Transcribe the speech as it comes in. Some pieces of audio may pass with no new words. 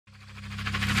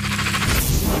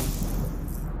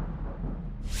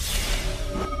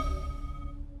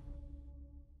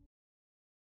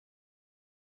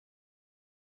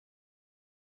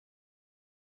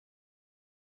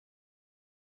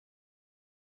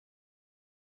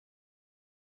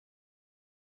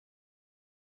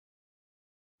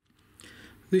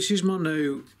This is my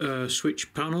new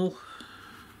switch panel,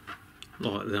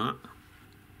 like that,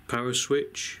 power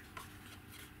switch,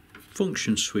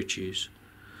 function switches.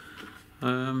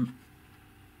 I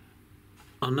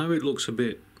know it looks a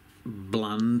bit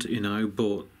bland, you know,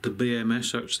 but the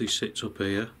BMS actually sits up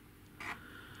here,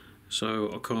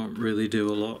 so I can't really do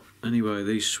a lot. Anyway,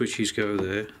 these switches go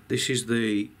there. This is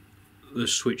the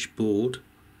switchboard.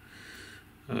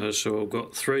 So I've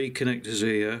got 3 connectors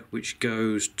here, which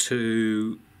goes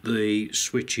to the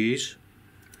switches.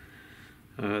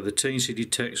 The teensy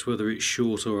detects whether it's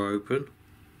short or open,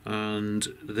 and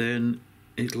then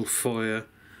it'll fire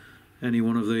any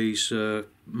one of these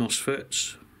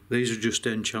MOSFETs. These are just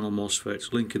N-channel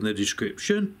MOSFETs, link in the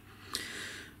description.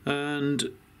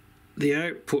 And the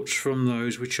outputs from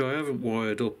those, which I haven't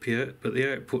wired up yet, but the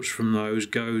outputs from those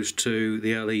goes to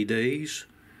the LEDs.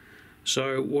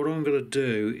 So what I'm going to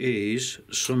do is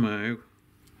somehow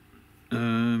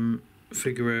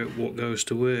figure out what goes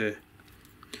to where.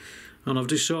 And I've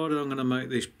decided I'm going to make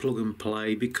this plug and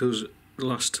play, because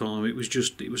last time it was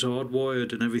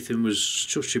hardwired and everything was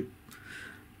such a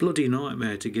bloody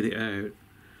nightmare to get it out.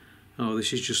 Oh,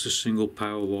 this is just a single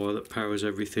power wire that powers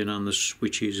everything and the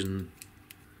switches, and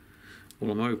well,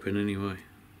 I'm hoping anyway.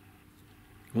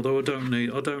 Although I don't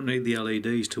need the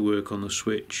LEDs to work on the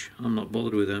switch. I'm not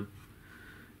bothered with them.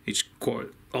 It's quite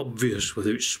obvious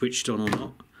whether it's switched on or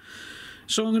not.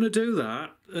 So I'm going to do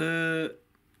that,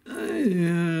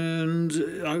 and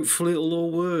hopefully it'll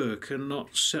all work and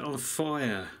not set on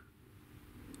fire.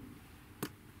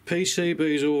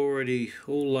 PCB's already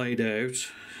all laid out.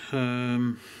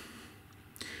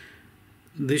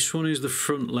 This one is the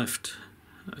front left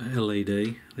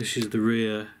LED. This is the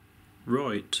rear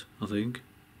right, I think.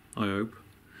 I hope.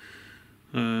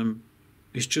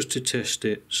 It's just to test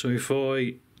it. So if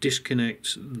I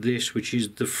disconnect this, which is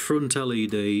the front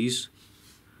LEDs,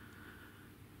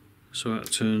 so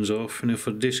that turns off, and if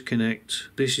I disconnect,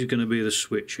 this is going to be the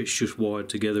switch, it's just wired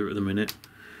together at the minute,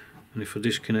 and if I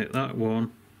disconnect that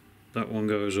one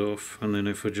goes off, and then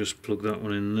if I just plug that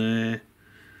one in there,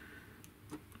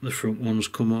 the front ones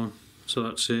come on. So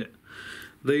that's it.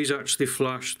 These actually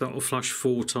flash, that will flash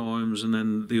 4 times, and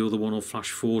then the other one will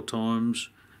flash 4 times,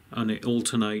 and it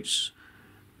alternates.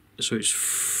 So it's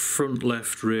front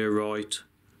left, rear right,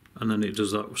 and then it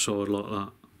does that side like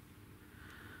that.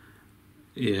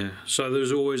 Yeah, so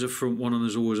there's always a front one and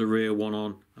there's always a rear one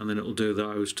on, and then it'll do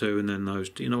those 2 and then those.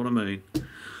 Do you know what I mean?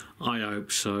 I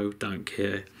hope so, don't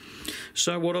care.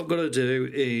 So what I've got to do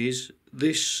is,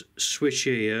 this switch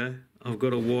here, I've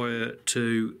got to wire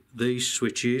to these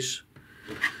switches.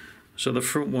 So the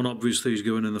front one obviously is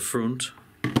going in the front,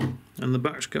 and the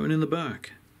back's going in the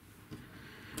back.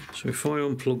 So if I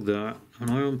unplug that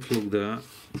and I unplug that,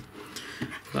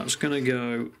 that's going to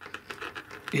go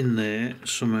in there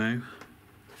somehow,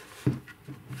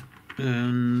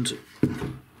 and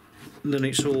then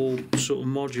it's all sort of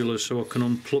modular, so I can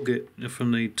unplug it if I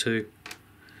need to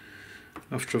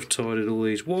after I've tidied all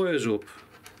these wires up.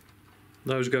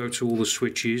 Those go to all the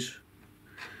switches.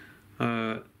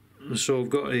 So I've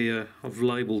got here, I've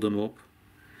labelled them up: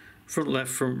 front left,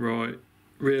 front right,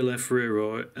 rear left, rear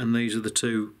right, and these are the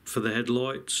 2 for the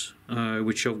headlights,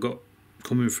 which I've got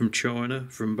coming from China,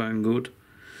 from Banggood.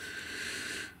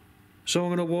 So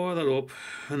I'm going to wire that up,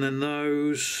 and then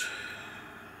those,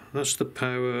 that's the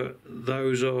power,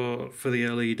 those are for the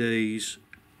LEDs.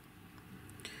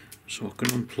 So I can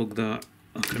unplug that,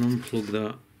 I can unplug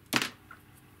that.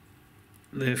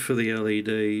 They're for the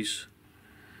LEDs.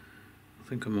 I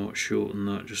think I might shorten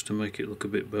that just to make it look a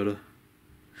bit better.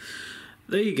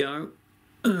 There you go.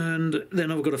 And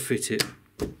then I've got to fit it.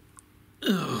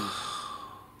 Oh,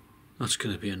 that's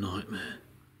going to be a nightmare.